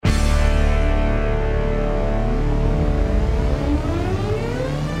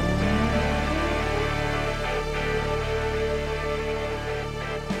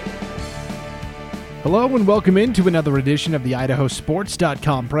Hello and welcome into another edition of the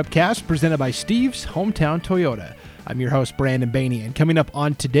IdahoSports.com Prepcast presented by Steve's Hometown Toyota. I'm your host, Brandon Bainey, and coming up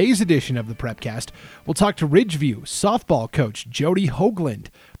on today's edition of the Prepcast, we'll talk to Ridgevue softball coach Jodie Hoagland.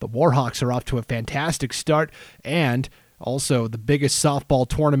 The Warhawks are off to a fantastic start, and also the biggest softball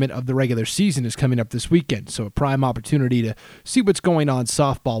tournament of the regular season is coming up this weekend, so a prime opportunity to see what's going on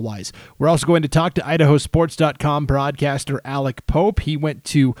softball-wise. We're also going to talk to IdahoSports.com broadcaster Alec Pope. He went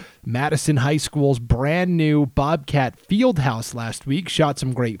to Madison High School's brand new Bobcat Fieldhouse last week, shot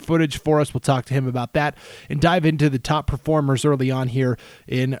some great footage for us. We'll talk to him about that and dive into the top performers early on here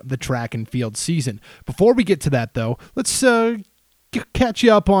in the track and field season. Before we get to that, though, let's catch you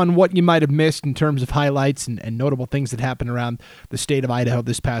up on what you might have missed in terms of highlights and notable things that happened around the state of Idaho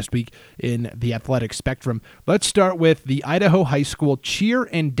this past week in the athletic spectrum. Let's start with the Idaho High School Cheer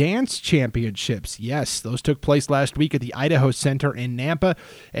and Dance Championships. Yes, those took place last week at the Idaho Center in Nampa,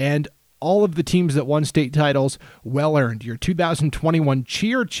 and all of the teams that won state titles well earned. Your 2021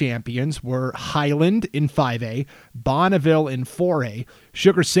 cheer champions were Highland in 5A, Bonneville in 4A,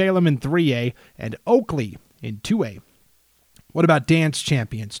 Sugar Salem in 3A, and Oakley in 2A. What about dance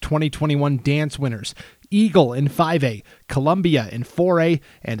champions? 2021 dance winners: Eagle in 5A, Columbia in 4A,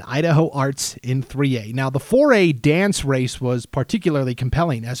 and Idaho Arts in 3A. Now, the 4A dance race was particularly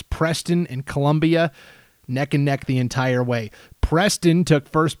compelling as Preston and Columbia neck and neck the entire way. Preston took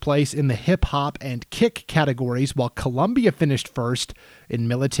first place in the hip-hop and kick categories, while Columbia finished first in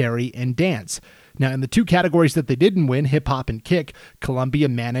military and dance. Now, in the two categories that they didn't win, hip-hop and kick, Columbia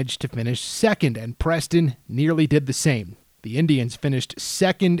managed to finish second, and Preston nearly did the same. The Indians finished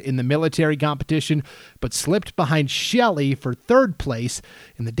second in the military competition, but slipped behind Shelley for third place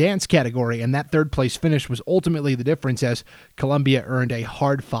in the dance category, and that third place finish was ultimately the difference as Columbia earned a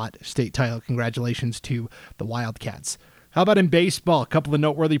hard-fought state title. Congratulations to the Wildcats. How about in baseball? A couple of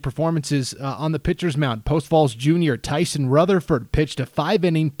noteworthy performances on the pitcher's mound. Post Falls Jr. Tyson Rutherford pitched a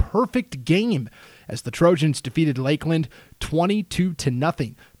 5-inning perfect game as the Trojans defeated Lakeland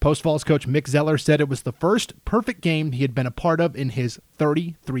 22-0. Post Falls coach Mick Zeller said it was the first perfect game he had been a part of in his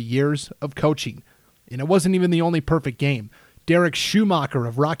 33 years of coaching. And it wasn't even the only perfect game. Derek Schumacher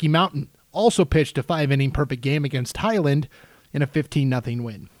of Rocky Mountain also pitched a 5-inning perfect game against Highland in a 15-0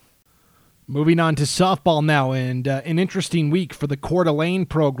 win. Moving on to softball now, and an interesting week for the Coeur d'Alene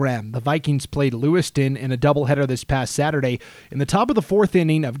program. The Vikings played Lewiston in a doubleheader this past Saturday. In the top of the fourth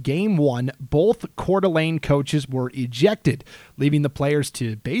inning of Game 1, both Coeur d'Alene coaches were ejected, leaving the players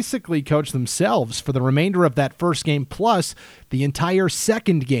to basically coach themselves for the remainder of that first game, plus the entire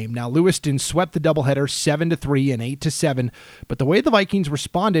second game. Now, Lewiston swept the doubleheader 7-3 and 8-7, but the way the Vikings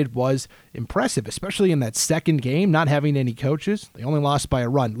responded was impressive, especially in that second game, not having any coaches. They only lost by a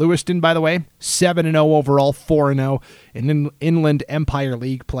run. Lewiston, by the way, 7-0 overall, 4-0 in Inland Empire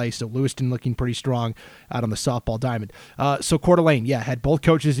League play, so Lewiston looking pretty strong out on the softball diamond. So Coeur d'Alene, had both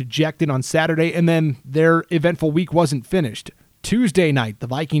coaches ejected on Saturday, and then their eventful week wasn't finished. Tuesday night, the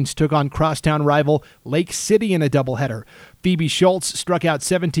Vikings took on crosstown rival Lake City in a doubleheader. Phoebe Schultz struck out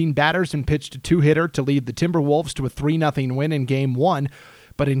 17 batters and pitched a two-hitter to lead the Timberwolves to a 3-0 win in Game 1.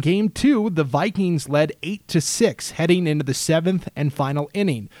 But in Game 2, the Vikings led 8-6 heading into the seventh and final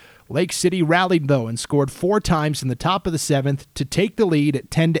inning. Lake City rallied, though, and scored 4 times in the top of the seventh to take the lead at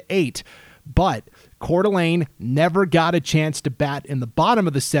 10-8. But Coeur d'Alene never got a chance to bat in the bottom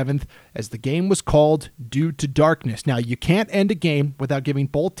of the seventh as the game was called due to darkness. Now, you can't end a game without giving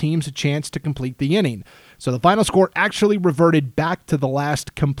both teams a chance to complete the inning. So the final score actually reverted back to the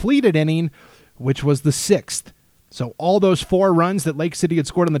last completed inning, which was the sixth. So all those 4 runs that Lake City had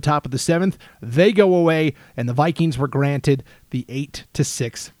scored on the top of the seventh, they go away, and the Vikings were granted the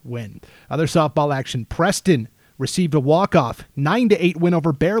 8-6 win. Other softball action: Preston received a walk-off 9-8 win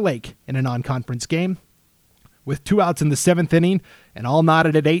over Bear Lake in a non-conference game. With 2 outs in the seventh inning and all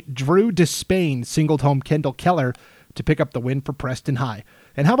knotted at 8, Drew Despain singled home Kendall Keller to pick up the win for Preston High.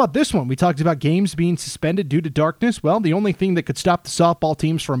 And how about this one? We talked about games being suspended due to darkness. Well, the only thing that could stop the softball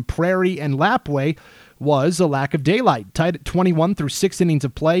teams from Prairie and Lapway was a lack of daylight. Tied at 21 through 6 innings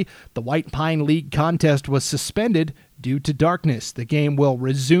of play, the White Pine League contest was suspended due to darkness. The game will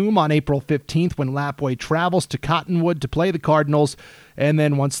resume on April 15th when Lapway travels to Cottonwood to play the Cardinals, and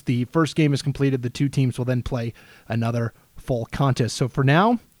then once the first game is completed, the two teams will then play another full contest. So for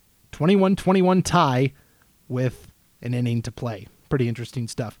now, 21-21 tie with an inning to play. Pretty interesting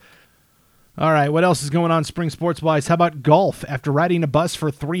stuff. All right, what else is going on spring sports-wise? How about golf? After riding a bus for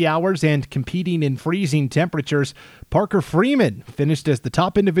 3 hours and competing in freezing temperatures, Parker Freeman finished as the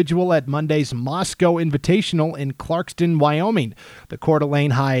top individual at Monday's Moscow Invitational in Clarkston, Wyoming. The Coeur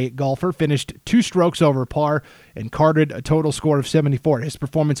d'Alene High golfer finished 2 strokes over par and carded a total score of 74. His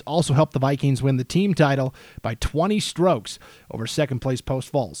performance also helped the Vikings win the team title by 20 strokes over second-place Post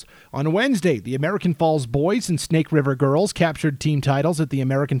Falls. On Wednesday, the American Falls boys and Snake River girls captured team titles at the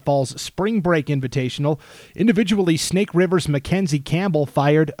American Falls Spring Break Invitational. Individually, Snake River's Mackenzie Campbell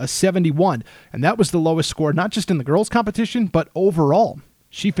fired a 71, and that was the lowest score not just in the girls' competition, but overall.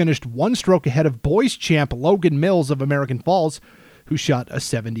 She finished 1 stroke ahead of boys champ Logan Mills of American Falls, who shot a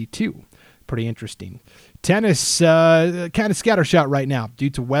 72. Pretty interesting. Tennis, kind of scattershot right now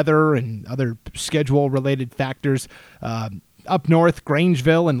due to weather and other schedule-related factors. Up north,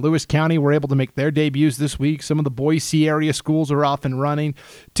 Grangeville and Lewis County were able to make their debuts this week. Some of the Boise area schools are off and running.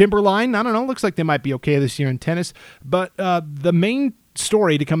 Timberline, I don't know, looks like they might be okay this year in tennis. But the main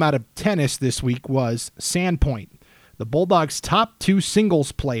story to come out of tennis this week was Sandpoint. The Bulldogs' top 2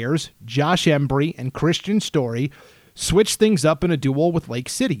 singles players, Josh Embry and Christian Story, switched things up in a duel with Lake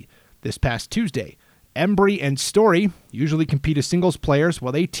City this past Tuesday. Embry and Story usually compete as singles players,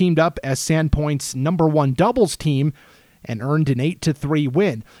 while they teamed up as Sandpoint's number 1 doubles team and earned an 8-3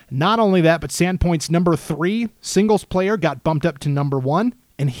 win. Not only that, but Sandpoint's number 3 singles player got bumped up to number 1,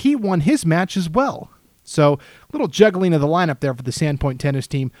 and he won his match as well. So a little juggling of the lineup there for the Sandpoint tennis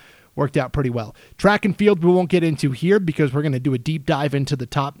team. Worked out pretty well. Track and field we won't get into here because we're going to do a deep dive into the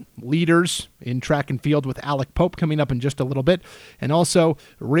top leaders in track and field with Alec Pope coming up in just a little bit. And also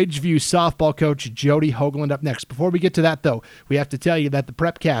Ridgevue softball coach Jodie Hoagland up next. Before we get to that, though, we have to tell you that the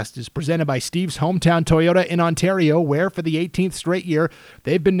Prepcast is presented by Steve's Hometown Toyota in Ontario, where for the 18th straight year,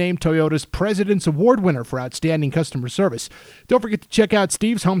 they've been named Toyota's President's Award winner for outstanding customer service. Don't forget to check out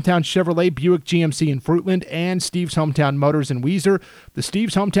Steve's Hometown Chevrolet, Buick GMC in Fruitland, and Steve's Hometown Motors in Weiser. The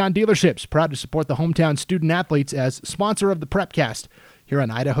Steve's Hometown dealerships proud to support the hometown student athletes as sponsor of the Prepcast here on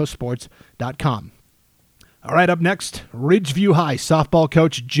idahosports.com. All right, up next, Ridgevue High softball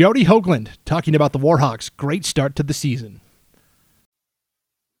coach Jodie Hoagland talking about the Warhawks' great start to the season.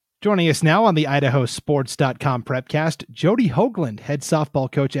 Joining us now on the idahosports.com Prepcast, Jodie Hoagland, head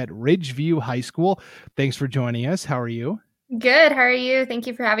softball coach at Ridgevue High School. Thanks for joining us. How are you? Good. How are you? Thank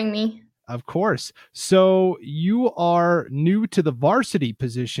you for having me. Of course. So you are new to the varsity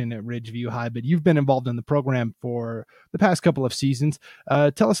position at Ridgevue High, but you've been involved in the program for the past couple of seasons.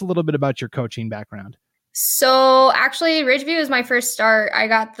 Tell us a little bit about your coaching background. So actually, Ridgevue was my first start. I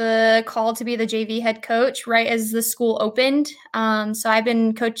got the call to be the JV head coach right as the school opened. So I've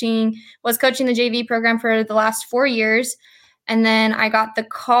been was coaching the JV program for the last 4 years. And then I got the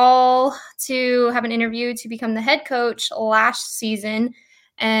call to have an interview to become the head coach last season,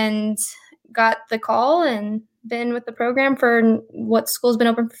 and got the call and been with the program for what school's been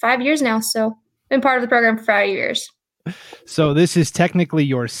open for 5 years now. So been part of the program for 5 years. So this is technically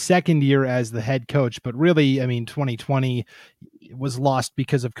your second year as the head coach, but really, I mean, 2020 was lost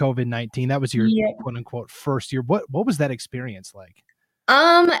because of COVID-19. That was your quote unquote first year. What was that experience like?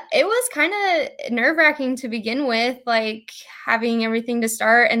 It was kind of nerve-wracking to begin with, like having everything to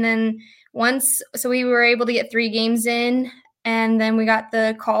start. And then so we were able to get 3 games in, and then we got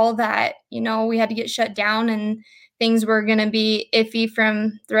the call that, we had to get shut down and things were going to be iffy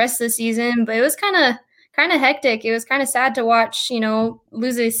from the rest of the season. But it was kind of hectic. It was kind of sad to watch,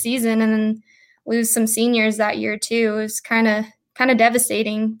 lose a season and then lose some seniors that year too. It was kind of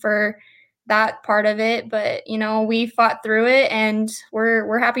devastating for that part of it. But, we fought through it, and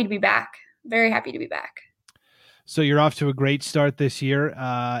we're happy to be back. Very happy to be back. So you're off to a great start this year,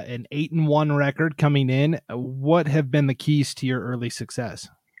 an 8-1 record coming in. What have been the keys to your early success?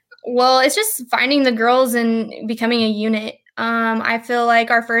 Well, it's just finding the girls and becoming a unit. I feel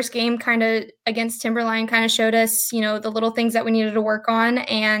like our first game kind of against Timberline kind of showed us, the little things that we needed to work on.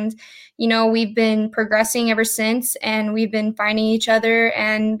 And, we've been progressing ever since, and we've been finding each other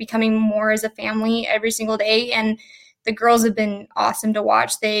and becoming more as a family every single day. And the girls have been awesome to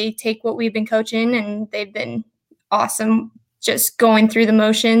watch. They take what we've been coaching, and they've been awesome just going through the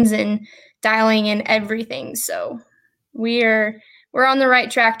motions and dialing in everything. So we're on the right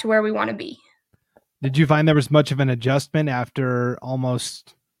track to where we want to be. Did you find there was much of an adjustment after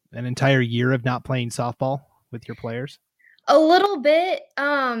almost an entire year of not playing softball with your players? A little bit.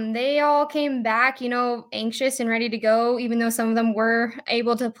 They all came back, anxious and ready to go, even though some of them were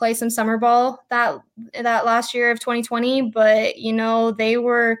able to play some summer ball that last year of 2020. But,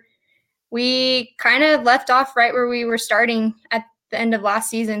 we kind of left off right where we were starting at the end of last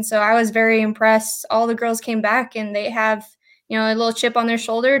season. So I was very impressed. All the girls came back, and they have, a little chip on their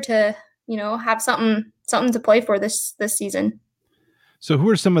shoulder to, have something to play for this season. So who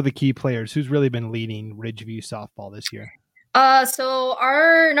are some of the key players? Who's really been leading Ridgevue softball this year? So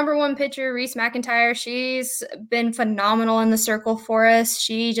our number one pitcher, Reese McIntyre, she's been phenomenal in the circle for us.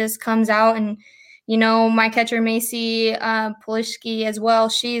 She just comes out and, my catcher, Macy Polishki as well.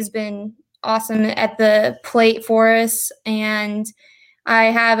 She's been awesome at the plate for us. And I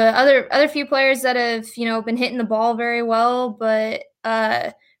have other few players that have, been hitting the ball very well, but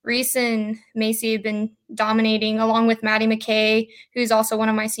Reese and Macy have been dominating along with Maddie McKay, who's also one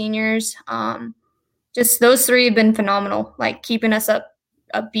of my seniors. Just those three have been phenomenal, like keeping us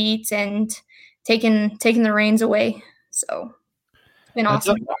upbeat and taking the reins away. So it's been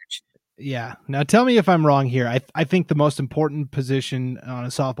awesome to watch. Yeah. Now tell me if I'm wrong here. I think the most important position on a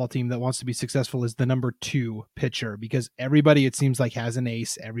softball team that wants to be successful is the number 2 pitcher, because everybody, it seems like, has an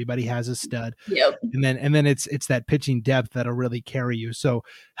ace. Everybody has a stud. Yep. And then it's that pitching depth that'll really carry you. So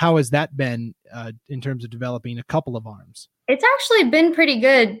how has that been in terms of developing a couple of arms? It's actually been pretty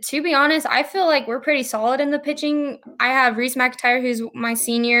good. To be honest, I feel like we're pretty solid in the pitching. I have Reese McIntyre, who's my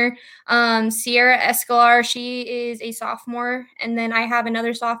senior. Sierra Escalar, she is a sophomore. And then I have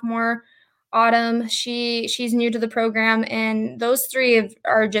another sophomore, Autumn. She's new to the program. And those three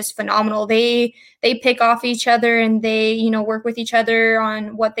are just phenomenal. They pick off each other and they, work with each other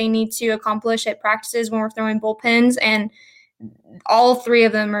on what they need to accomplish at practices when we're throwing bullpens. And all three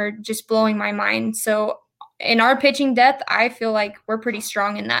of them are just blowing my mind. So in our pitching depth, I feel like we're pretty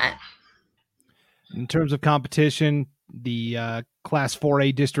strong in that. In terms of competition, the Class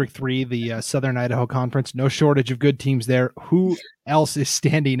 4A District 3, the Southern Idaho Conference, no shortage of good teams there. Who else is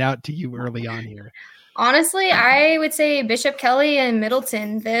standing out to you early on here? Honestly, I would say Bishop Kelly and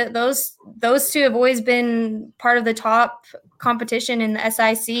Middleton. Those two have always been part of the top competition in the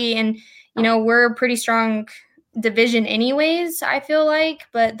SIC, and we're a pretty strong division anyways, I feel like,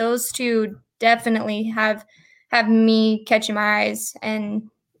 but those two definitely have me catching my eyes, and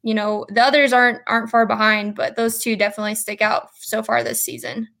the others aren't far behind, but those two definitely stick out so far this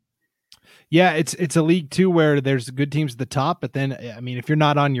season. Yeah, it's a league too where there's good teams at the top, but then if you're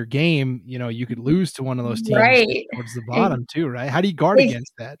not on your game, you could lose to one of those teams right towards the bottom too, right? How do you guard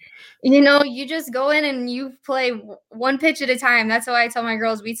against that? You just go in and you play one pitch at a time. That's why I tell my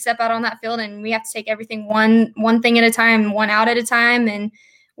girls we step out on that field and we have to take everything one thing at a time, one out at a time, and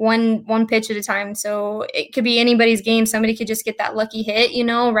one pitch at a time. So it could be anybody's game. Somebody could just get that lucky hit,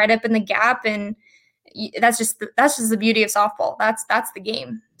 right up in the gap, and that's just the beauty of softball. That's the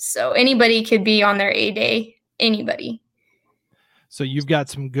game. So anybody could be on their A day, anybody. So you've got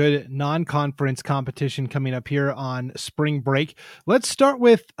some good non-conference competition coming up here on spring break. Let's start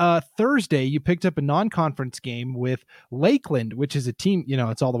with Thursday. You picked up a non-conference game with Lakeland, which is a team,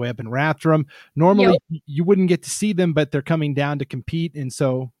 it's all the way up in Rathdrum. Normally you wouldn't get to see them, but they're coming down to compete. And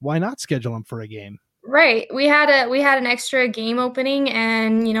so why not schedule them for a game? Right. We had an extra game opening,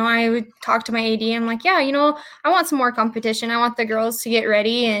 and, I would talk to my AD. I'm like, yeah, I want some more competition. I want the girls to get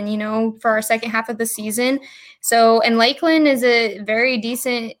ready and, for our second half of the season. So, and Lakeland is a very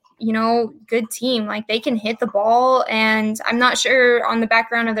decent, good team. Like, they can hit the ball, and I'm not sure on the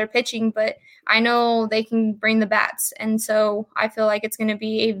background of their pitching, but I know they can bring the bats. And so I feel like it's going to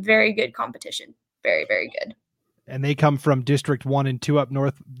be a very good competition. Very, very good. And they come from District 1 and 2 up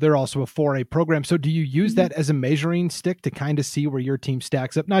north. They're also a 4A program. So do you use that as a measuring stick to kind of see where your team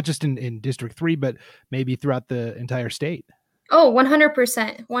stacks up, not just in District 3, but maybe throughout the entire state? Oh,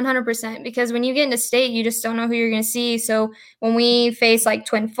 100%. 100%. Because when you get into state, you just don't know who you're going to see. So when we face like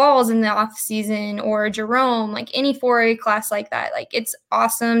Twin Falls in the off season or Jerome, like any 4A class like that, like it's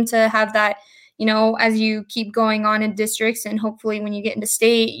awesome to have that, as you keep going on in districts, and hopefully when you get into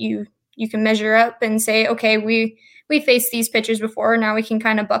state, you can measure up and say, okay, we faced these pitchers before. Now we can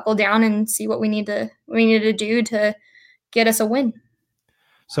kind of buckle down and see what we need to do to get us a win.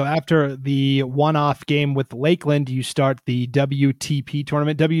 So after the one-off game with Lakeland, you start the WTP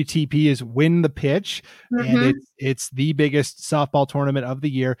tournament. WTP is Win the Pitch, and it's the biggest softball tournament of the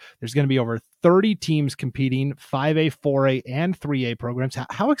year. There's going to be over 30 teams competing, 5A, 4A, and 3A programs.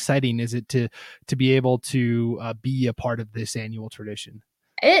 How exciting is it to be able to be a part of this annual tradition?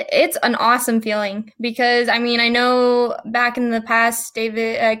 It's an awesome feeling because, I know back in the past,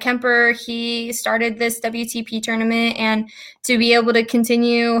 David Kemper, he started this WTP tournament, and to be able to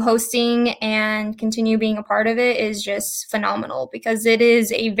continue hosting and continue being a part of it is just phenomenal because it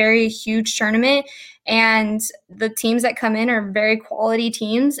is a very huge tournament, and the teams that come in are very quality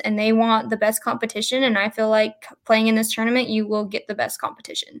teams, and they want the best competition. And I feel like playing in this tournament, you will get the best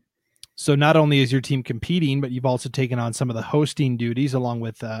competition. So not only is your team competing, but you've also taken on some of the hosting duties along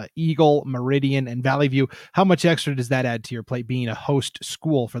with Eagle, Meridian, and Valley View. How much extra does that add to your plate being a host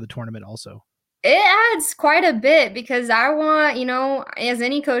school for the tournament also? It adds quite a bit because I want, as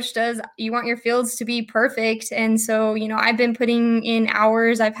any coach does, you want your fields to be perfect. And so, I've been putting in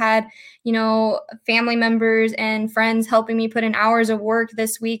hours. I've had, family members and friends helping me put in hours of work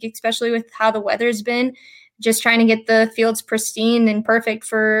this week, especially with how the weather's been, just trying to get the fields pristine and perfect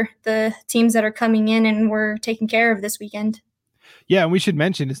for the teams that are coming in and we're taking care of this weekend. Yeah, and we should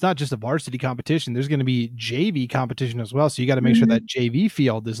mention it's not just a varsity competition. There's going to be JV competition as well. So you got to make sure Mhm. that JV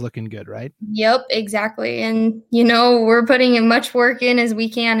field is looking good, right? Yep, exactly. And, we're putting as much work in as we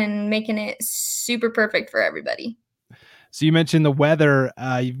can and making it super perfect for everybody. So you mentioned the weather.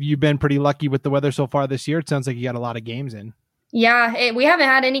 You've been pretty lucky with the weather so far this year. It sounds like you got a lot of games in. Yeah, we haven't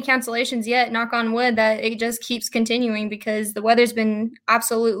had any cancellations yet, knock on wood, that it just keeps continuing because the weather's been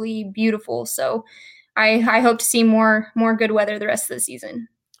absolutely beautiful. So I hope to see more good weather the rest of the season.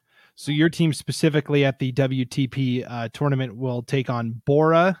 So your team specifically at the WTP tournament will take on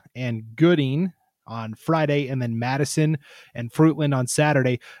Bora and Gooding on Friday, and then Madison and Fruitland on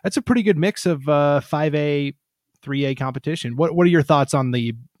Saturday. That's a pretty good mix of 5A, 3A competition. What are your thoughts on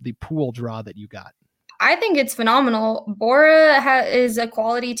the pool draw that you got? I think it's phenomenal. Bora is a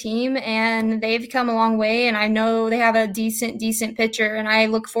quality team, and they've come a long way. And I know they have a decent pitcher, and I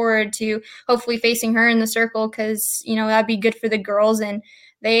look forward to hopefully facing her in the circle because that'd be good for the girls. And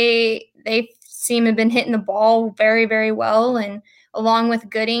they seem to have been hitting the ball very very well, and along with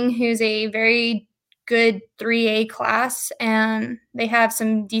Gooding, who's a very good 3A class, and they have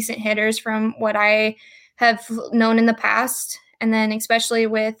some decent hitters from what I have known in the past. And then especially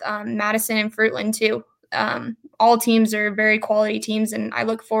with Madison and Fruitland too. All teams are very quality teams, and I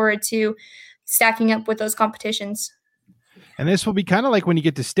look forward to stacking up with those competitions. And this will be kind of like when you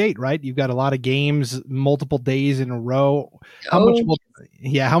get to state, right? You've got a lot of games, multiple days in a row. How much Oh,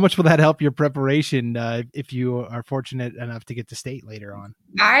 how much will that help your preparation if you are fortunate enough to get to state later on?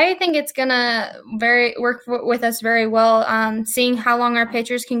 I think it's gonna work with us very well. Seeing how long our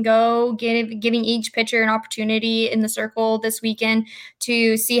pitchers can go, giving each pitcher an opportunity in the circle this weekend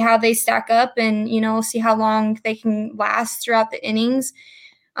to see how they stack up, and see how long they can last throughout the innings.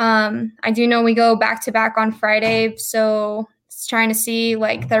 I do know we go back to back on Friday, so it's trying to see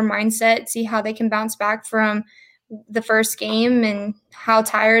like their mindset, see how they can bounce back from the first game and how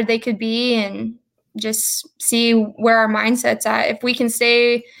tired they could be, and just see where our mindset's at. If we can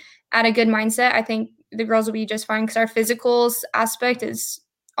stay at a good mindset, I think the girls will be just fine because our physicals aspect is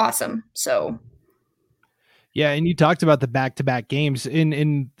awesome. So Yeah, and you talked about the back-to-back games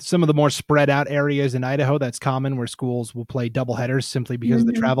in some of the more spread out areas in Idaho. That's common where schools will play double headers simply because of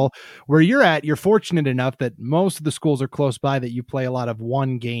the travel. Where you're at, you're fortunate enough that most of the schools are close by that you play a lot of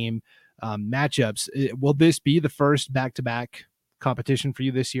one game matchups. Will this be the first back-to-back competition for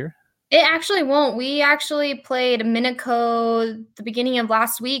you this year? It actually won't. We actually played Minico the beginning of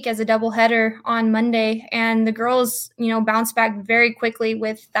last week as a doubleheader on Monday, and the girls, bounced back very quickly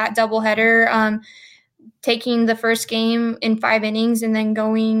with that doubleheader, taking the first game in 5 innings and then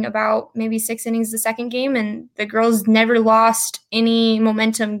going about maybe 6 innings the second game, and the girls never lost any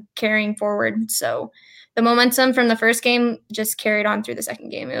momentum carrying forward. So the momentum from the first game just carried on through the second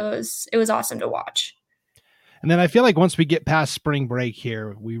game. It was awesome to watch. And then I feel like once we get past spring break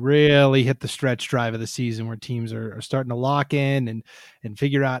here, we really hit the stretch drive of the season where teams are starting to lock in and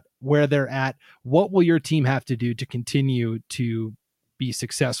figure out where they're at. What will your team have to do to continue to be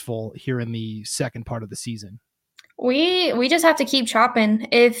successful here in the second part of the season? We just have to keep chopping.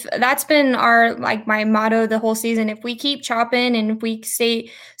 If that's been our my motto the whole season, if we keep chopping and if we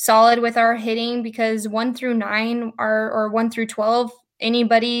stay solid with our hitting, because 1 through 9 are or 1 through 12,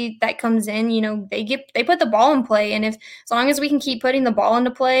 anybody that comes in, they put the ball in play, and if as long as we can keep putting the ball into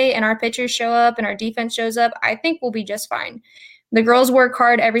play and our pitchers show up and our defense shows up, I think we'll be just fine. The girls work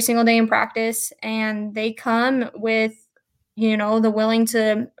hard every single day in practice, and they come with the willing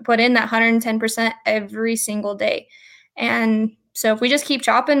to put in that 110% every single day. And so if we just keep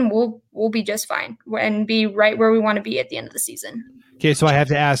chopping, we'll be just fine and be right where we want to be at the end of the season. Okay, so I have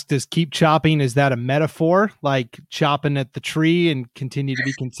to ask, does keep chopping, is that a metaphor, like chopping at the tree and continue to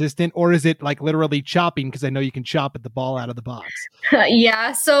be consistent? Or is it like literally chopping? Because I know you can chop at the ball out of the box.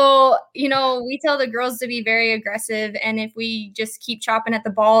 Yeah. So, we tell the girls to be very aggressive. And if we just keep chopping at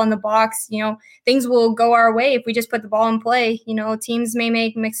the ball in the box, things will go our way if we just put the ball in play. Teams may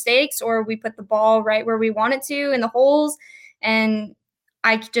make mistakes, or we put the ball right where we want it to in the holes. And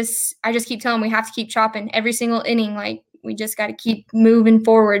I just keep telling them we have to keep chopping every single inning. Like, we just got to keep moving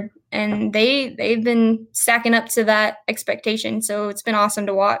forward, and they've been stacking up to that expectation. So it's been awesome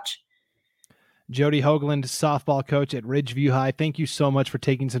to watch. Jodie Hoagland, softball coach at Ridgevue High. Thank you so much for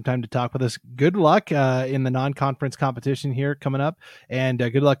taking some time to talk with us. Good luck in the non-conference competition here coming up, and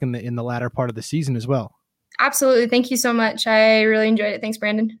good luck in the latter part of the season as well. Absolutely. Thank you so much. I really enjoyed it. Thanks,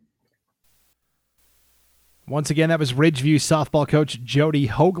 Brandon. Once again, that was Ridgevue softball coach Jodie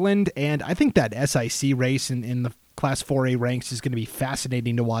Hoagland, and I think that SIC race in the Class 4A ranks is going to be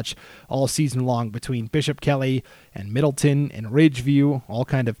fascinating to watch all season long between Bishop Kelly and Middleton and Ridgevue, all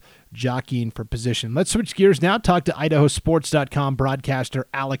kind of jockeying for position. Let's switch gears now. Talk to idahosports.com broadcaster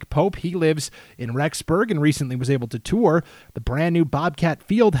Alec Pope. He lives in Rexburg and recently was able to tour the brand new Bobcat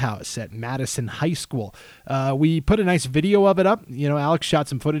Fieldhouse at Madison High School. We put a nice video of it up. Alex shot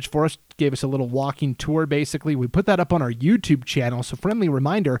some footage for us, gave us a little walking tour basically. We put that up on our YouTube channel, so friendly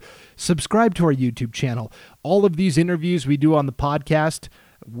reminder, subscribe to our YouTube channel. All of these interviews we do on the podcast,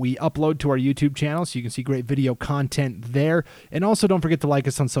 we upload to our YouTube channel, so you can see great video content there. And also don't forget to like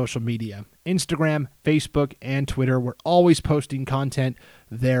us on social media, Instagram, Facebook, and Twitter. We're always posting content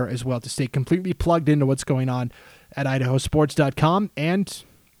there as well to stay completely plugged into what's going on at idahosports.com. And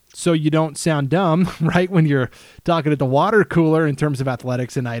so you don't sound dumb, right, when you're talking at the water cooler in terms of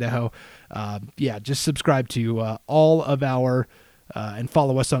athletics in Idaho. Just subscribe to all of our and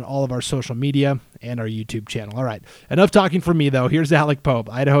follow us on all of our social media and our YouTube channel. All right, enough talking from me, though. Here's Alec Pope,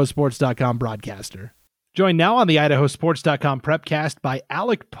 idahosports.com broadcaster. Joined now on the idahosports.com Prepcast by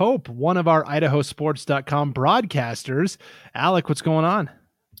Alec Pope, one of our idahosports.com broadcasters. Alec, what's going on?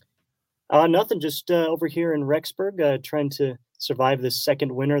 Nothing, just over here in Rexburg, trying to survive this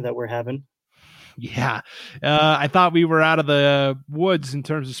second winter that we're having. Yeah. I thought we were out of the woods in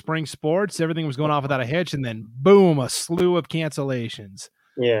terms of spring sports. Everything was going off without a hitch, and then boom, a slew of cancellations.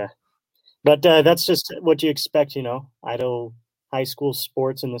 Yeah. But that's just what you expect, Idaho high school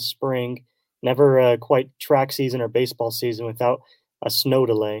sports in the spring. Never quite track season or baseball season without a snow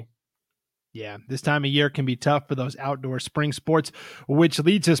delay. Yeah, this time of year can be tough for those outdoor spring sports, which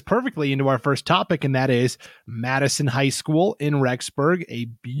leads us perfectly into our first topic, and that is Madison High School in Rexburg, a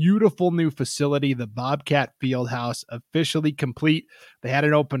beautiful new facility, the Bobcat Fieldhouse, officially complete. They had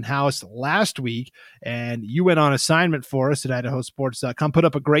an open house last week, and you went on assignment for us at idahosports.com, put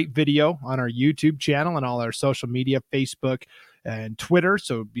up a great video on our YouTube channel and all our social media, Facebook and Twitter,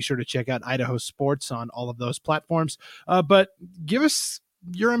 so be sure to check out Idaho Sports on all of those platforms. But give us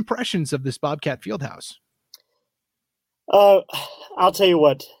your impressions of this Bobcat Fieldhouse. I'll tell you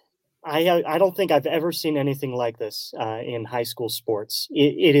what, I don't think I've ever seen anything like this in high school sports.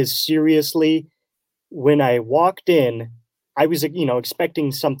 It is seriously, when I walked in, I was,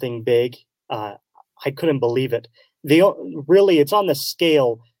 expecting something big. I couldn't believe it. It's on the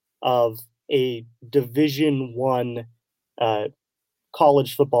scale of a Division I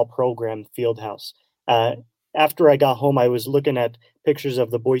college football program fieldhouse. After I got home, I was looking at pictures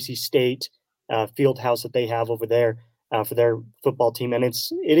of the Boise State field house that they have over there for their football team, and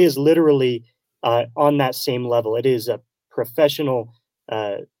it is literally on that same level. It is a professional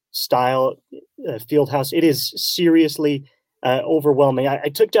style field house. It is seriously overwhelming. I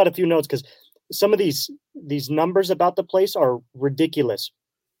took down a few notes because some of these numbers about the place are ridiculous.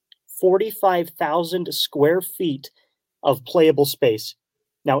 45,000 square feet of playable space.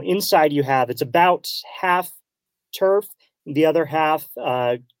 Now inside it's about half turf, the other half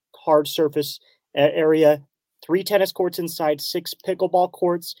hard surface area, 3 tennis courts inside, 6 pickleball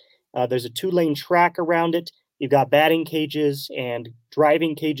courts. There's a 2-lane track around it. You've got batting cages and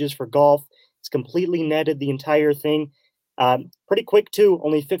driving cages for golf. It's completely netted, the entire thing. Pretty quick too,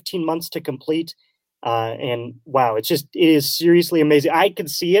 only 15 months to complete. And wow, it is seriously amazing. I could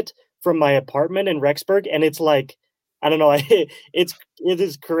see it from my apartment in Rexburg, and it's like, I don't know, it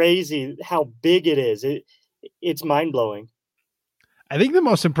is crazy how big it is. It's mind-blowing. I think the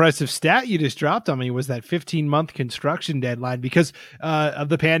most impressive stat you just dropped on me was that 15-month construction deadline because of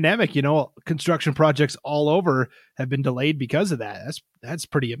the pandemic. Construction projects all over have been delayed because of that. That's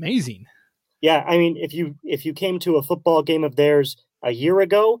pretty amazing. Yeah, I mean, if you came to a football game of theirs a year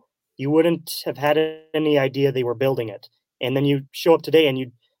ago, you wouldn't have had any idea they were building it. And then you show up today and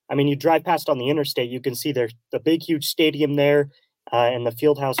you drive past on the interstate, you can see the big, huge stadium there and the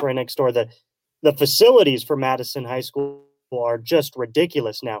field house right next door. The facilities for Madison High School are just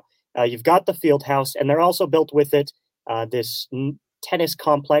ridiculous now. You've got the field house, and they're also built with it this tennis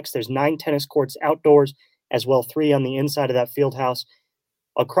complex. There's 9 tennis courts outdoors, as well 3 on the inside of that field house.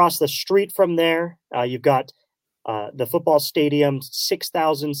 Across the street from there, you've got the football stadium,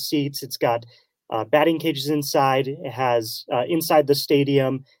 6,000 seats. It's got batting cages inside. It has inside the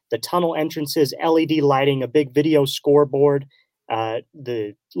stadium, the tunnel entrances, LED lighting, a big video scoreboard,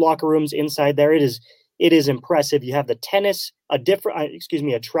 the locker rooms inside there. It is impressive. You have the tennis, a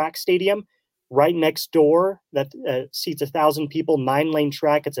track stadium right next door that seats 1,000 people, 9-lane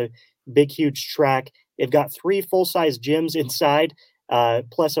track. It's a big, huge track. They've got 3 full-size gyms inside,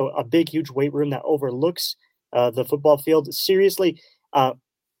 plus a big, huge weight room that overlooks the football field. Seriously, I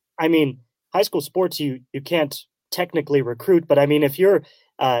mean, high school sports, you can't technically recruit, but I mean, if you're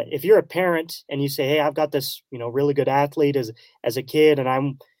a parent and you say, hey, I've got this, really good athlete as a kid, and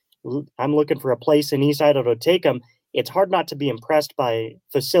I'm looking for a place in East Idaho to take them, it's hard not to be impressed by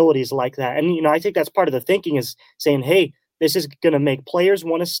facilities like that. And, I think that's part of the thinking is saying, hey, this is going to make players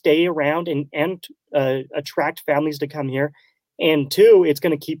want to stay around and attract families to come here. And 2, it's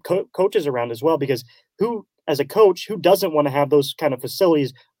going to keep coaches around as well, because as a coach, who doesn't want to have those kind of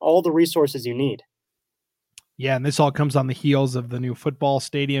facilities, all the resources you need? Yeah, and this all comes on the heels of the new football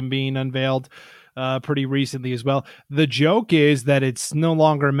stadium being unveiled pretty recently as well. The joke is that it's no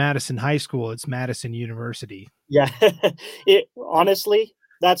longer Madison High School, it's Madison University. Yeah, honestly,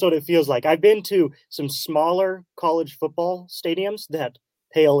 that's what it feels like. I've been to some smaller college football stadiums that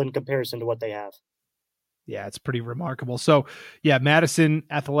pale in comparison to what they have. Yeah, it's pretty remarkable. So, yeah, Madison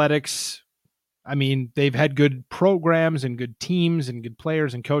athletics, I mean, they've had good programs and good teams and good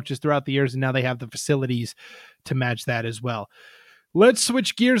players and coaches throughout the years, and now they have the facilities to match that as well. Let's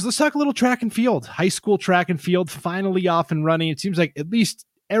switch gears. Let's talk a little track and field. High school track and field finally off and running. It seems like at least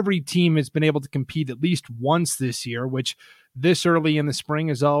every team has been able to compete at least once this year, which this early in the spring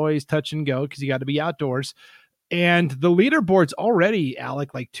is always touch and go because you got to be outdoors. And the leaderboard's already,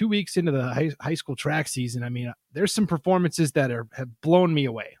 Alec, like 2 weeks into the high school track season. I mean, there's some performances that have blown me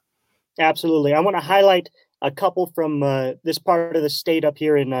away. Absolutely. I want to highlight a couple from this part of the state up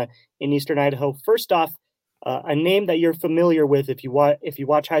here in Eastern Idaho. First off, a name that you're familiar with if you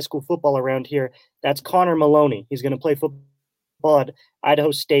watch high school football around here, that's Connor Maloney. He's going to play football at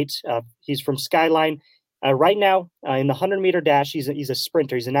Idaho State. He's from Skyline. Right now, in the 100-meter dash, he's a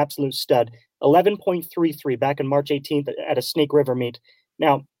sprinter. He's an absolute stud. 11.33 back on March 18th at a Snake River meet.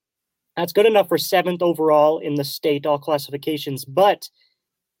 Now, that's good enough for 7th overall in the state, all classifications, but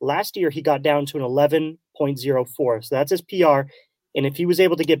last year he got down to an 11.04. So that's his PR. And if he was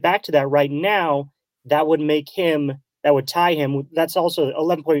able to get back to that right now, that would tie him. That's also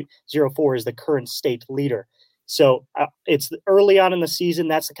 11.04 is the current state leader. So it's early on in the season.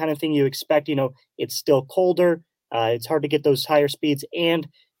 That's the kind of thing you expect. It's still colder. It's hard to get those higher speeds, and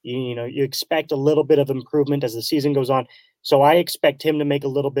you expect a little bit of improvement as the season goes on. So I expect him to make a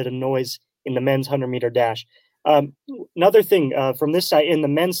little bit of noise in the men's 100-meter dash. Another thing from this side, in the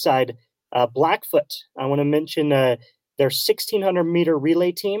men's side, Blackfoot, I want to mention their 1,600-meter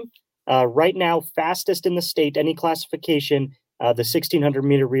relay team. Right now, fastest in the state, any classification, the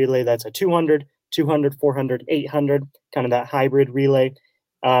 1,600-meter relay, that's a 200, 200, 400, 800, kind of that hybrid relay.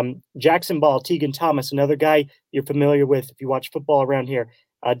 Jackson Ball, Tegan Thomas, another guy you're familiar with if you watch football around here.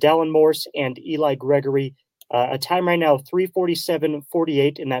 Dallin Morse and Eli Gregory, a time right now,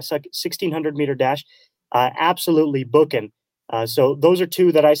 3:47.48 in that 1,600-meter dash. Absolutely booking. So those are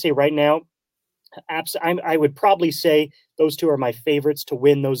two that I say right now. I would probably say those two are my favorites to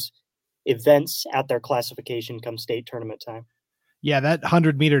win those events at their classification come state tournament time. Yeah, that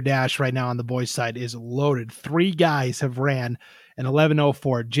 100-meter dash right now on the boys' side is loaded. 3 guys have ran an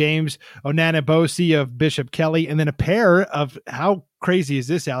 11:04. James Onanabosi of Bishop Kelly, and then a pair of, how crazy is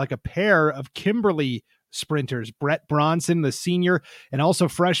this, Alec? A pair of Kimberly sprinters, Brett Bronson, the senior, and also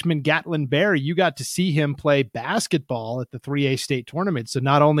freshman Gatlin Berry. You got to see him play basketball at the 3A state tournament. So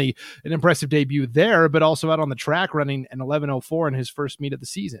not only an impressive debut there, but also out on the track running an 11:04 in his first meet of the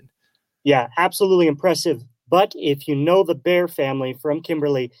season. Yeah, absolutely impressive. But if you know the Bear family from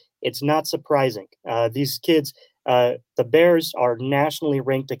Kimberly, it's not surprising. These kids, the Bears are nationally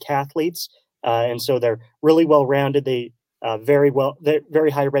ranked decathletes, and so they're really well-rounded. They're very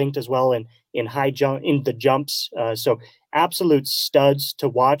high ranked as well in high jump, in the jumps. So absolute studs to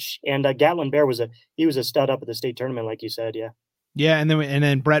watch. And Gatlin Bear was a stud up at the state tournament, like you said. Yeah. Yeah, and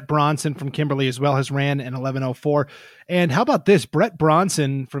then Brett Bronson from Kimberly as well has ran an 11:04. And how about this? Brett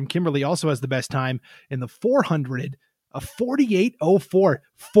Bronson from Kimberly also has the best time in the 400, a 48:04.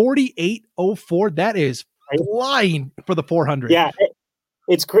 48:04. That is flying for the 400. Yeah,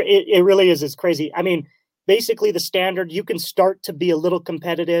 it really is. It's crazy. I mean, basically the standard, you can start to be a little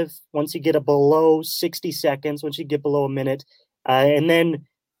competitive once you get below 60 seconds, once you get below a minute, and then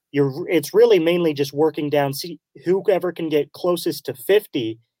it's really mainly just working down. See, whoever can get closest to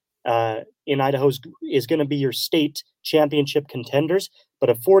 50 in Idaho is going to be your state championship contenders. But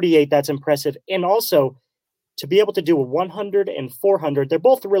at 48, that's impressive. And also to be able to do a 100 and 400, they're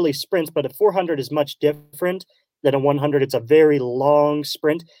both really sprints, but a 400 is much different than a 100. It's a very long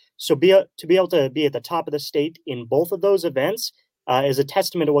sprint. So to be able to be at the top of the state in both of those events is a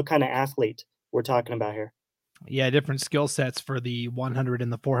testament to what kind of athlete we're talking about here. Yeah, different skill sets for the 100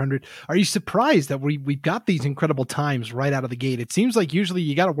 and the 400. Are you surprised that we've got these incredible times right out of the gate? It seems like usually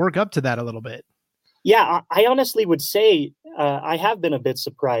you got to work up to that a little bit. Yeah, I honestly would say I have been a bit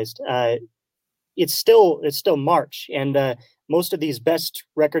surprised. It's still March, and most of these best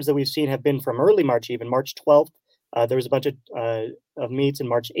records that we've seen have been from early March, even March 12th. There was a bunch of meets, and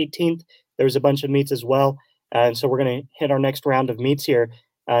March 18th there was a bunch of meets as well. And so we're going to hit our next round of meets here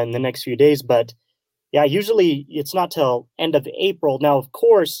in the next few days. But yeah, usually it's not till end of April. Now, of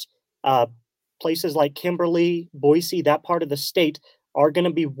course, places like Kimberly, Boise, that part of the state are going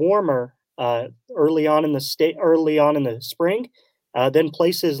to be warmer early on in the spring than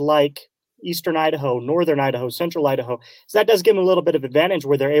places like Eastern Idaho, Northern Idaho, Central Idaho. So that does give them a little bit of advantage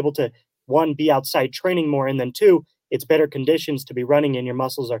where they're able to, one, be outside training more, and then two, it's better conditions to be running in. Your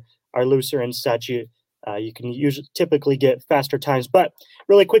muscles are looser and such. You can typically get faster times. But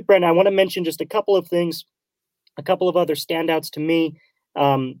really quick, Brandon, I want to mention just a couple of things, a couple of other standouts to me.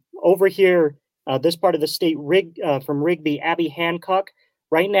 Over here, this part of the state, from Rigby, Abby Hancock.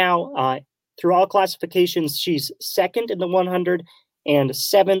 Right now, through all classifications, she's second in the 100 and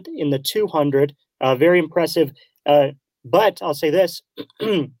seventh in the 200. Very impressive. But I'll say this,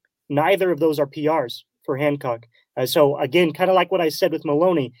 neither of those are PRs for Hancock. So again, kind of like what I said with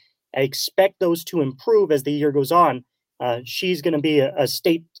Maloney, I expect those to improve as the year goes on. She's going to be a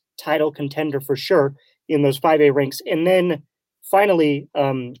state title contender for sure in those 5A ranks. And then finally,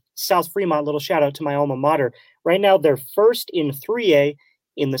 South Fremont, little shout out to my alma mater. Right now, they're first in 3A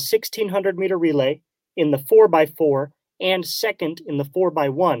in the 1,600 meter relay, in the 4x4, and second in the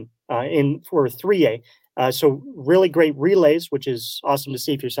 4x1 for 3A. So really great relays, which is awesome to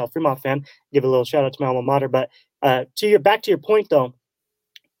see if you're a South Fremont fan. Give a little shout out to my alma mater. But back to your point, though,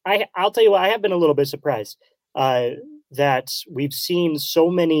 I'll tell you what, I have been a little bit surprised that we've seen so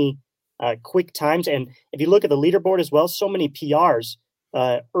many quick times. And if you look at the leaderboard as well, so many PRs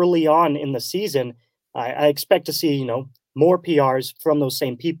early on in the season. I expect to see, more PRs from those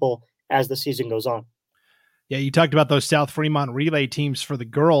same people as the season goes on. Yeah, you talked about those South Fremont relay teams for the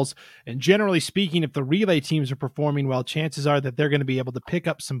girls. And generally speaking, if the relay teams are performing well, chances are that they're going to be able to pick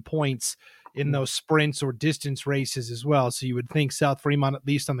up some points in those sprints or distance races as well. So you would think South Fremont, at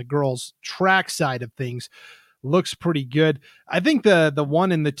least on the girls' track side of things, looks pretty good. I think the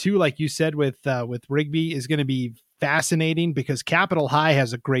 1 and the 2, like you said, with Rigby is going to be fascinating because Capitol High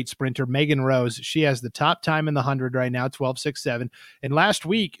has a great sprinter, Megan Rose. She has the top time in the 100 right now, 12:67. And last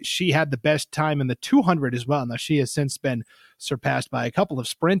week she had the best time in the 200 as well. Now she has since been surpassed by a couple of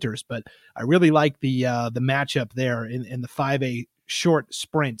sprinters, but I really like the matchup there in the 5A short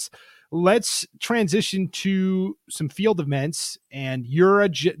sprints. Let's transition to some field events, and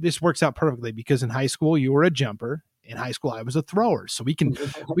this works out perfectly because in high school you were a jumper. In high school I was a thrower, so we can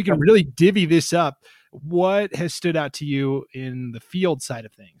really divvy this up. What has stood out to you in the field side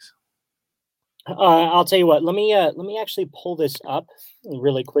of things? I'll tell you what. Let me actually pull this up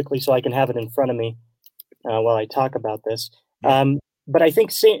really quickly so I can have it in front of me while I talk about this. But I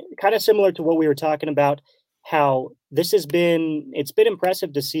think kind of similar to what we were talking about, how it's been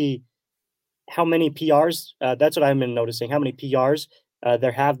impressive to see how many PRs. That's what I've been noticing. How many PRs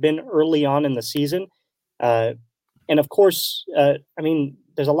there have been early on in the season. And of course,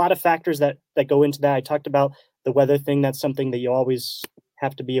 there's a lot of factors that go into that. I talked about the weather thing. That's something that you always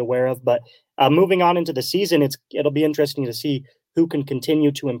have to be aware of. But moving on into the season, it'll be interesting to see who can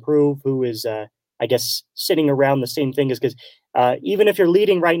continue to improve, who is, sitting around the same thing. Because even if you're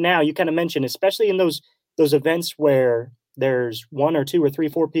leading right now, you kind of mentioned, especially in those events where there's 1 or 2 or 3,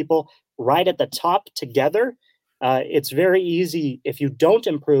 4 people right at the top together, it's very easy if you don't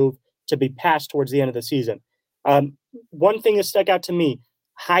improve to be passed towards the end of the season. One thing that stuck out to me,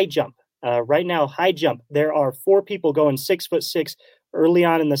 high jump. Right now, high jump, there are 4 people going 6'6" early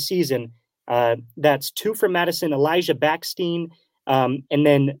on in the season. That's 2 from Madison, Elijah Backstein, and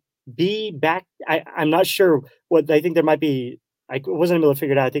then I'm not sure what I think there might be. I wasn't able to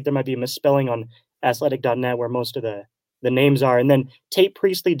figure it out. I think there might be a misspelling on athletic.net where most of the names are. And then Tate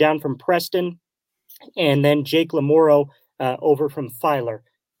Priestley down from Preston, and then Jake Lamoro over from Filer.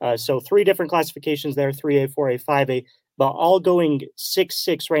 So 3 different classifications there, 3A, 4A, 5A, but all going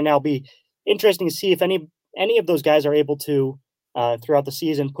 6'6" right now. It'll be interesting to see if any of those guys are able to, throughout the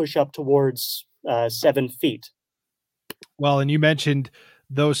season, push up towards 7 feet. Well, and you mentioned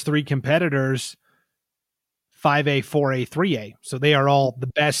those 3 competitors. 5A, 4A, 3A. So they are all the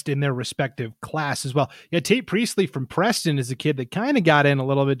best in their respective class as well. Yeah, Tate Priestley from Preston is a kid that kind of got in a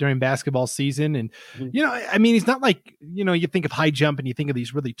little bit during basketball season. And, I mean, he's not like, you think of high jump and you think of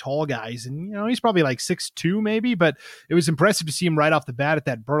these really tall guys and, he's probably like 6'2" maybe, but it was impressive to see him right off the bat at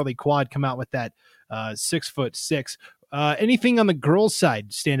that Burley quad come out with that 6'6". Anything on the girls'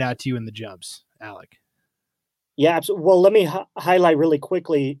 side stand out to you in the jumps, Alec? Yeah, absolutely. Well, let me highlight really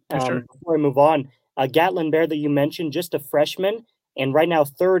quickly Sure. before I move on. Gatlin Bear that you mentioned, just a freshman, and right now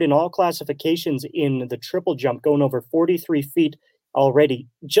third in all classifications in the triple jump, going over 43 feet already.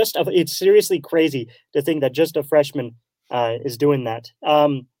 It's seriously crazy to think that just a freshman is doing that.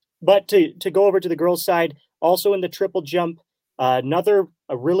 But to go over to the girls' side, also in the triple jump, a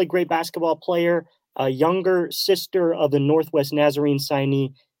really great basketball player, a younger sister of the Northwest Nazarene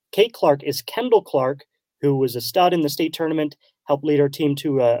signee, Kate Clark, is Kendall Clark, who was a stud in the state tournament, helped lead our team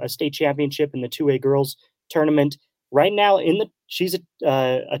to a state championship in the 2A girls tournament. Right now, she's a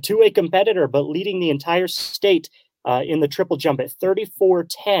 2A competitor, but leading the entire state in the triple jump at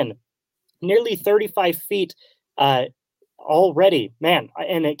 34.10, nearly 35 feet already, man.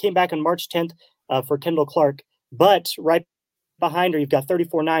 And it came back on March 10th for Kendall Clark. But right behind her, you've got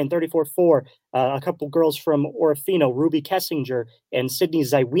 34.9, 34.4, a couple girls from Orofino, Ruby Kessinger and Sydney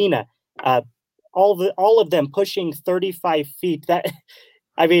Zywina. All of them pushing 35 feet. That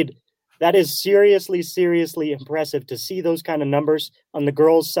is seriously impressive to see those kind of numbers on the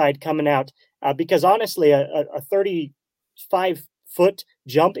girls' side coming out. Because honestly, a 35-foot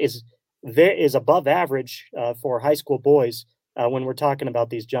jump is above average for high school boys when we're talking about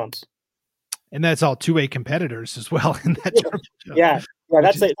these jumps. And that's all 2A competitors as well in that jump. Yeah.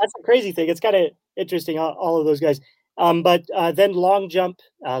 That's a crazy thing. It's kind of interesting, all of those guys. But then long jump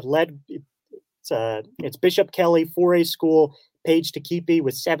led. It's Bishop Kelly, 4A school, Paige Takipi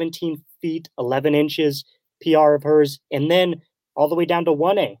with 17 feet, 11 inches PR of hers. And then all the way down to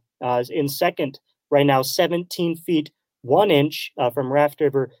 1A in second right now, 17 feet, 1 inch from Raft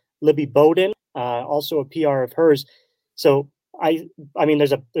River, Libby Bowden, also a PR of hers. So I mean,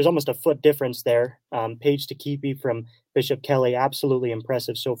 there's almost a foot difference there. Paige Takipi from Bishop Kelly, absolutely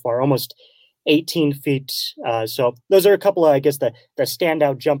impressive so far, almost 18 feet. So those are a couple of, I guess, the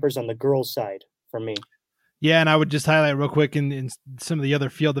standout jumpers on the girls' side for me. Yeah, and I would just highlight real quick in some of the other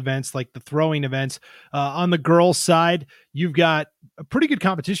field events, like the throwing events. On the girls' side, you've got a pretty good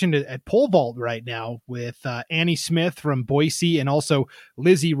competition at pole vault right now with Annie Smith from Boise and also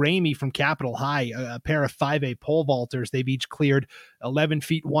Lizzie Ramey from Capitol High, a pair of 5A pole vaulters. They've each cleared 11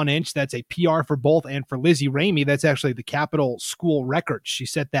 feet 1 inch. That's a PR for both. And for Lizzie Ramey, that's actually the Capitol school record. She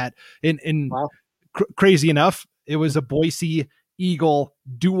set that in wow. Crazy enough, it was a Boise Eagle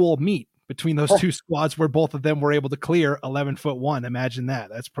dual meet between those two squads where both of them were able to clear 11'1". Imagine that.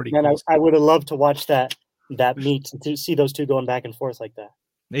 That's pretty cool. I would have loved to watch that meet, to see those two going back and forth like that.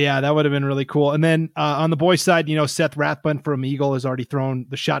 Yeah, that would have been really cool. And then on the boys' side, Seth Rathbun from Eagle has already thrown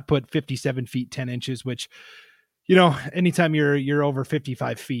the shot put 57 feet, 10 inches, which, anytime you're over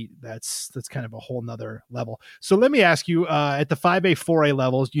 55 feet, that's kind of a whole nother level. So let me ask you, at the 5A, 4A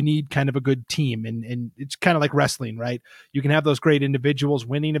levels, you need kind of a good team, and it's kind of like wrestling, right? You can have those great individuals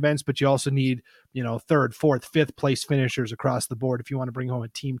winning events, but you also need, third, fourth, fifth place finishers across the board if you want to bring home a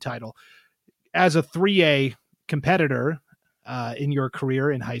team title. As a 3A competitor in your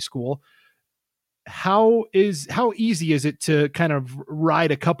career in high school, how easy is it to kind of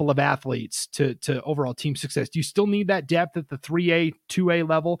ride a couple of athletes to overall team success? Do you still need that depth at the 3A, 2A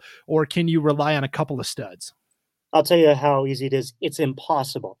level, or can you rely on a couple of studs? I'll tell you how easy it is. It's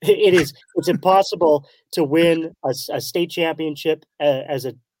impossible. It's impossible to win a state championship as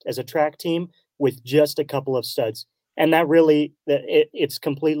a track team with just a couple of studs. And that really, it's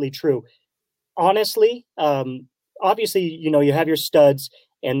completely true. Honestly, obviously, you have your studs,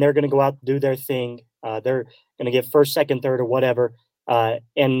 and they're going to go out and do their thing. They're going to get first, second, third, or whatever.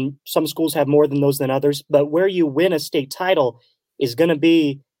 And some schools have more than those than others. But where you win a state title is going to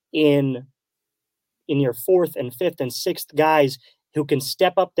be in your fourth and fifth and sixth guys who can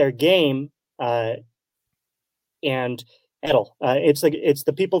step up their game and medal. It's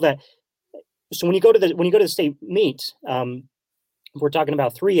the people that. So when you go to the state meet, we're talking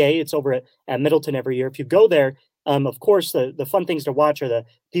about 3A. It's over at Middleton every year. If you go there. Of course, the fun things to watch are the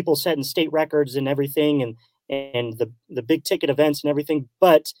people setting state records and everything, and the big ticket events and everything.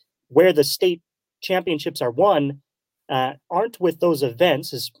 But where the state championships are won aren't with those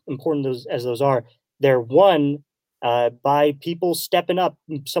events, as important as those are. They're won by people stepping up.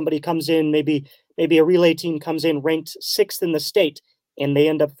 Somebody comes in, maybe a relay team comes in ranked 6th in the state, and they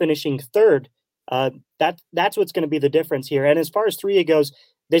end up finishing 3rd. That's what's going to be the difference here. And as far as 3A goes,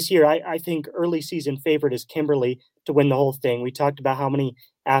 this year, I think early season favorite is Kimberly to win the whole thing. We talked about how many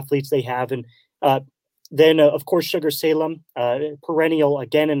athletes they have. And then, of course, Sugar Salem, perennial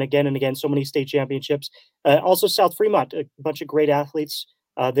again and again and again, so many state championships. Also South Fremont, a bunch of great athletes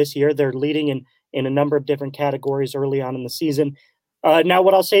this year. They're leading in a number of different categories early on in the season. Now,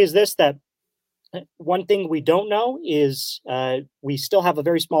 what I'll say is this, that one thing we don't know is we still have a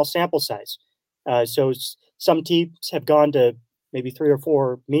very small sample size. So some teams have gone to maybe 3 or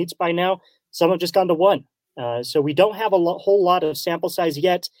 4 meets by now. Some have just gone to 1. So we don't have a whole lot of sample size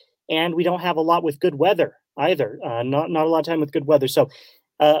yet, and we don't have a lot with good weather either. Not a lot of time with good weather. So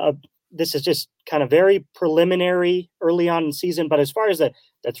this is just kind of very preliminary early on in the season. But as far as the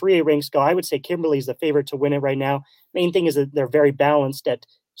 3A ranks go, I would say Kimberly is the favorite to win it right now. Main thing is that they're very balanced at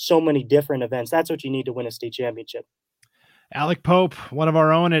so many different events. That's what you need to win a state championship. Alec Pope, one of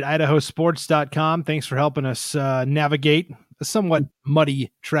our own at idahosports.com. Thanks for helping us navigate a somewhat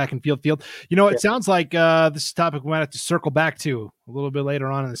muddy track and field. You know, it sounds like this topic we might have to circle back to a little bit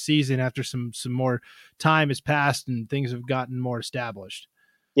later on in the season after some more time has passed and things have gotten more established.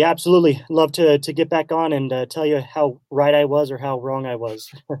 Yeah, absolutely. Love to get back on and tell you how right I was or how wrong I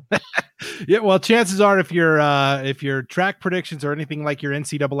was. Yeah, well, chances are if your track predictions are anything like your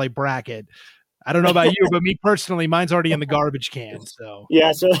NCAA bracket, I don't know about you, but me personally, mine's already in the garbage can. So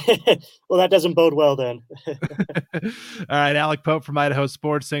yeah, well, that doesn't bode well then. All right, Alec Pope from Idaho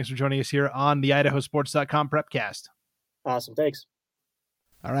Sports. Thanks for joining us here on the idahosports.com Prepcast. Awesome, thanks.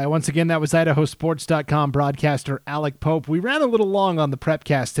 All right, once again, that was idahosports.com broadcaster Alec Pope. We ran a little long on the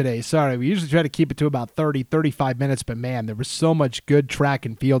Prepcast today. Sorry, we usually try to keep it to about 30, 35 minutes, but man, there was so much good track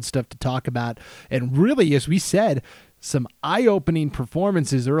and field stuff to talk about. And really, as we said, some eye-opening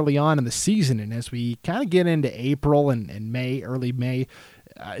performances early on in the season. And as we kind of get into April and May, early May,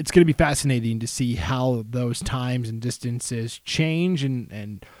 it's going to be fascinating to see how those times and distances change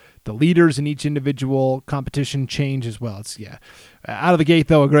and the leaders in each individual competition change as well. It's, out of the gate,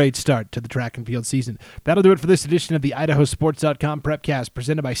 though, a great start to the track and field season. That'll do it for this edition of the idahosports.com Prepcast,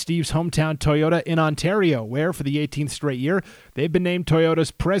 presented by Steve's Hometown Toyota in Ontario, where for the 18th straight year, they've been named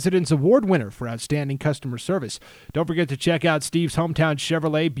Toyota's President's Award winner for outstanding customer service. Don't forget to check out Steve's Hometown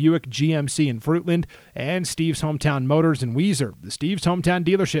Chevrolet, Buick, GMC in Fruitland, and Steve's Hometown Motors in Weiser. The Steve's Hometown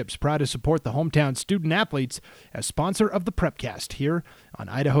dealerships proud to support the hometown student athletes as sponsor of the Prepcast here on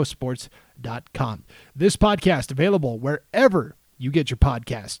idahosports.com. This podcast available wherever you get your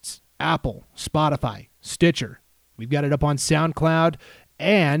podcasts: Apple, Spotify, Stitcher. We've got it up on SoundCloud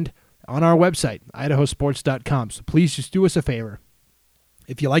and on our website, idahosports.com. So please just do us a favor.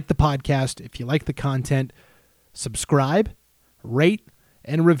 If you like the podcast, if you like the content, subscribe, rate,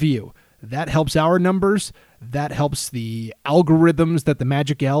 and review. That helps our numbers. That helps the algorithms that the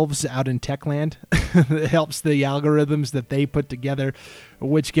magic elves out in Techland, it helps the algorithms that they put together,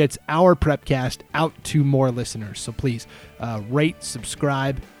 which gets our Prepcast out to more listeners. So please rate,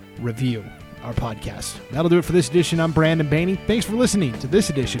 subscribe, review our podcast. That'll do it for this edition. I'm Brandon Baney. Thanks for listening to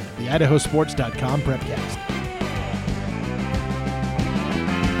this edition of the idahosports.com Prepcast.